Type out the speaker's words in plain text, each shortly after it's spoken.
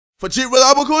For cheap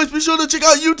reliable coins, be sure to check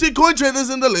out UT Coin Traders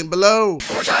in the link below.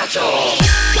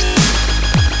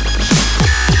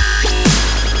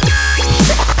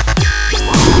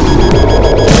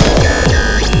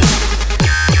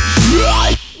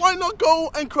 Why not go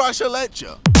and crash a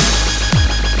lecture?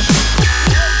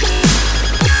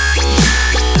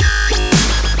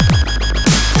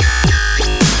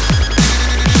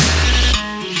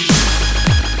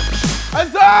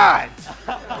 Azad!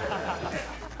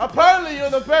 Apparently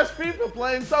you're the best FIFA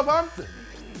player in Southampton.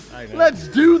 Let's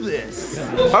do this.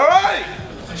 Alright!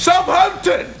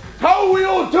 Southampton! How are we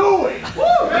all doing? Woo!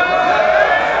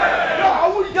 Yeah!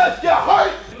 How are we guys get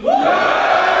hype?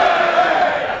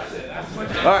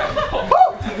 Alright.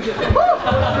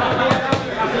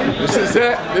 This is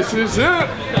it. This is it.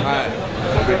 Alright.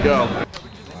 There we go.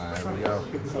 Alright, there we go.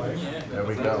 There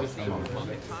we go. Come on.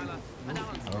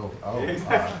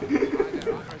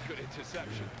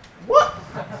 What?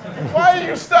 Why are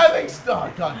you standing still?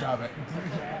 God damn it.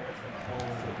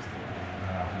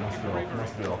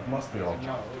 Must be off.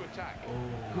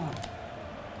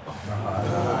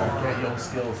 Get your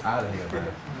skills out of here,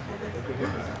 man.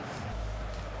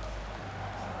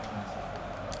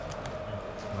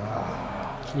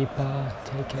 Keeper,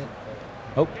 take it.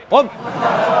 Oh, one!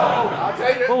 I'll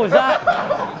take it. What was that?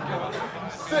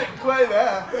 Sick play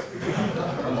there.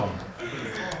 Come on.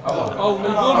 Oh.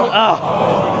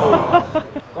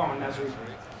 Come on, Nazri.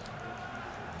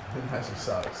 Nazri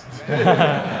sucks.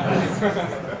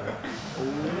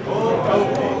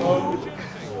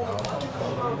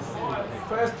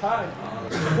 First time.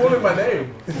 Calling my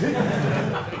name.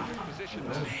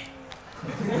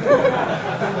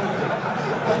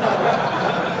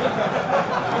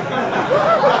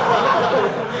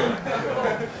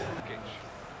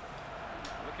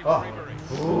 Oh.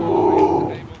 Ooh.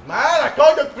 Man, I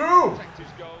can't get through!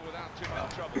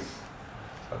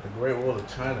 Like the Great Wall of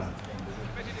China.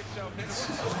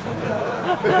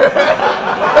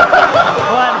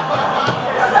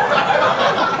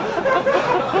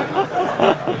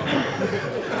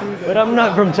 But I'm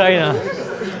not from China.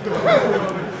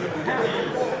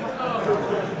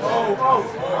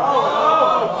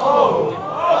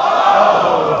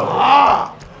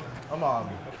 Come on.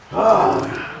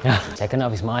 Yeah, second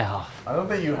half is my half. I don't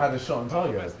think you had a shot on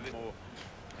target.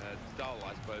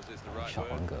 Shot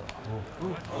on goal.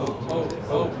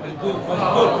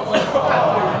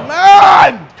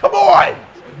 Man! Come on!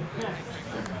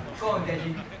 Go on,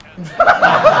 Daddy.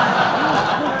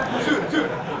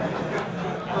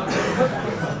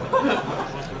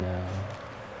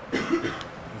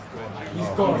 He's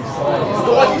gone.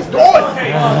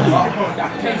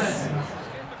 That pace.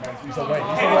 He's away.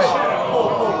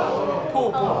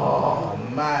 Oh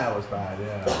man, that was bad,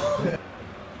 yeah.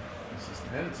 This is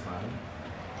tense, man.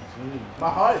 My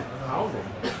heart is pounding.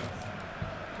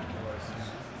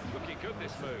 Looking good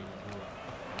this move.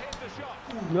 Hit the shot.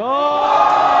 No!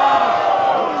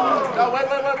 No, wait.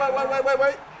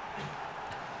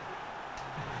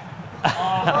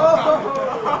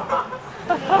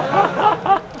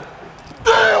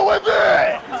 Deal with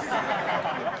it!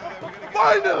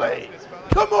 Finally!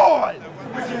 Come on!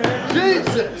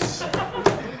 Jesus!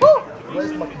 Woo!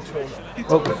 Where's my controller?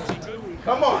 Oh.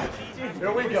 Come on!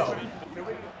 Here we go.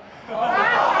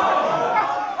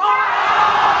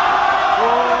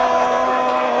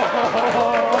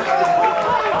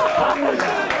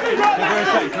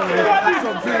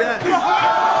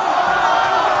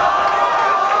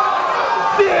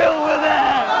 Deal with it!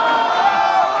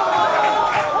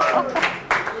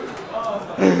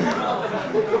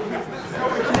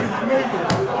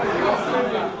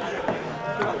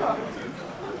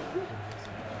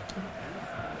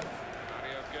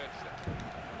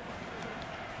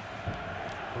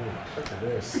 Look at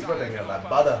this, spreading it like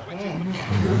butter.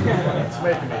 It's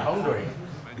making me hungry.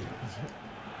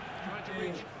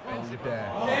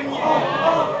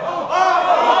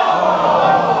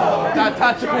 That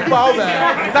tactical foul there.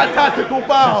 That tactical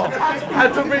foul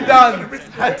had to be done.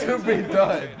 Had to be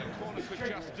done. Could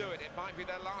just do it. It might be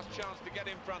their last chance to get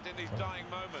in front in these dying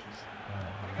moments.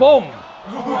 Boom!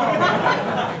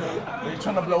 Are you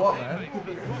trying to blow up, man?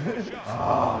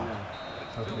 Oh.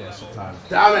 Has to be extra time.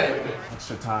 Damn it!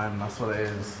 Extra time, that's what it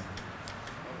is.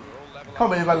 Can't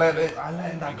believe I let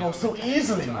that go so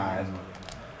easily, man.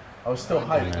 I was still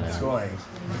hyped and scoring.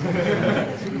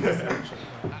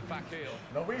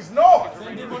 No, he's not!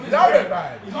 Damn it,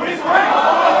 man!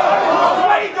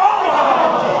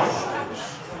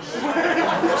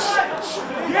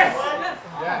 Yes!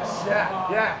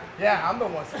 Yes, yeah, I'm the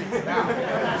one speaking now.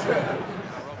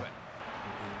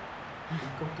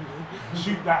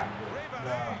 Shoot that.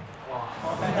 Nah.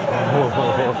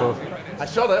 I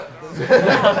shot it.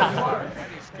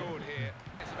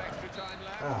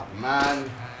 Oh man,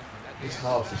 this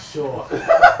house is short. Got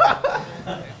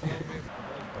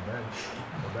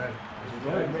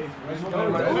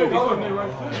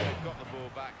the ball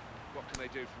back. What can they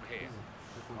do from here?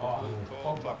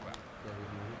 Paul Pogba.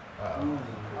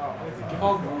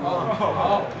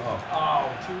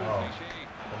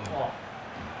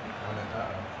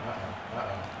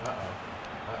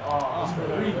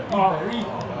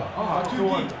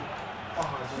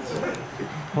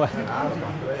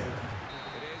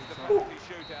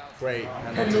 Great.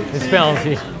 It's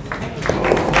penalty.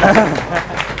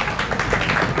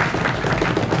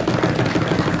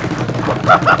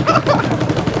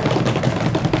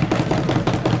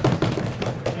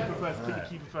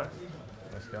 Keep it first.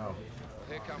 Let's go.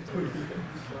 Here comes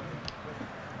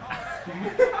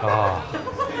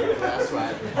That's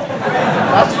right.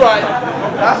 That's right.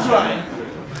 That's right.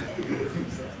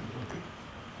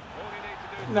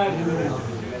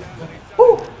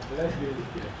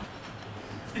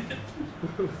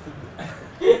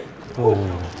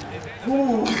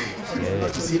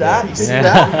 You see that? You see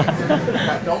that?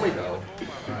 That dummy though.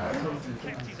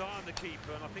 Kept his eye on the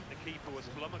keeper, and I think the keeper was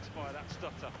flummoxed by that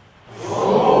stutter.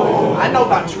 I know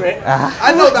that trick.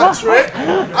 I know that trick.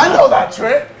 I know that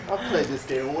trick. I've played this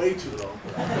game way too long.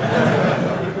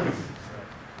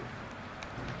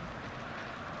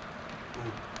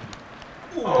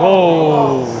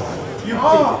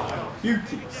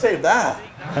 Save that.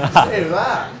 Save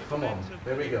that. Come on.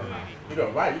 There we go. You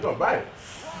go right. You go right.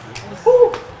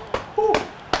 Woo. Woo.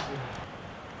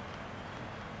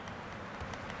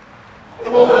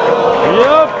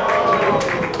 Yep.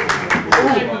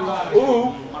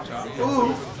 Ooh.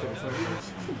 Ooh.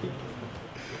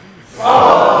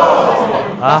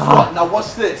 Now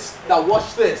watch this. Now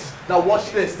watch this. Now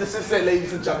watch this. This is it,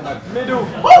 ladies and gentlemen. Middle.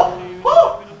 Where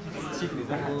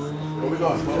we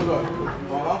going? Where we going?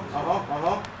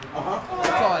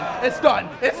 It's done.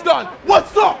 It's done.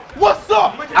 What's up? What's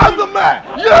up? I'm the man.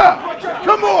 Yeah.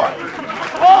 Come on.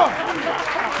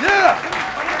 Yeah.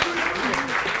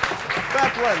 Fair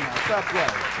play, man. Fair play.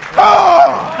 Oh!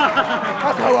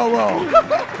 That's how I roll.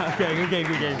 Okay, good game,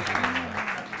 good game.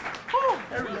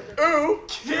 Ooh.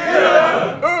 Kill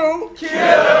him. Ooh. Kill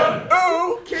him.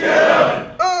 Ooh. Kill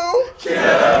him. Ooh. Kill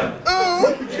him.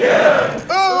 Ooh. Kill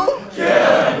him. Ooh. Kill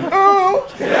him. Ooh.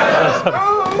 Kill him.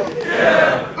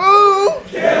 Ooh.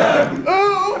 Kill him.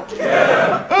 Ooh. Kill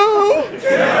him. Ooh.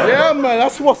 Yeah, man,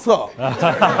 that's what's up.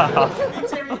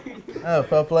 Yeah,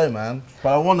 fair play, man.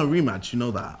 But I want a rematch, you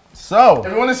know that. So,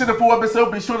 if you want to see the full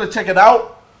episode, be sure to check it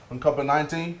out on Copper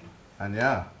 90. And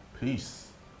yeah, peace.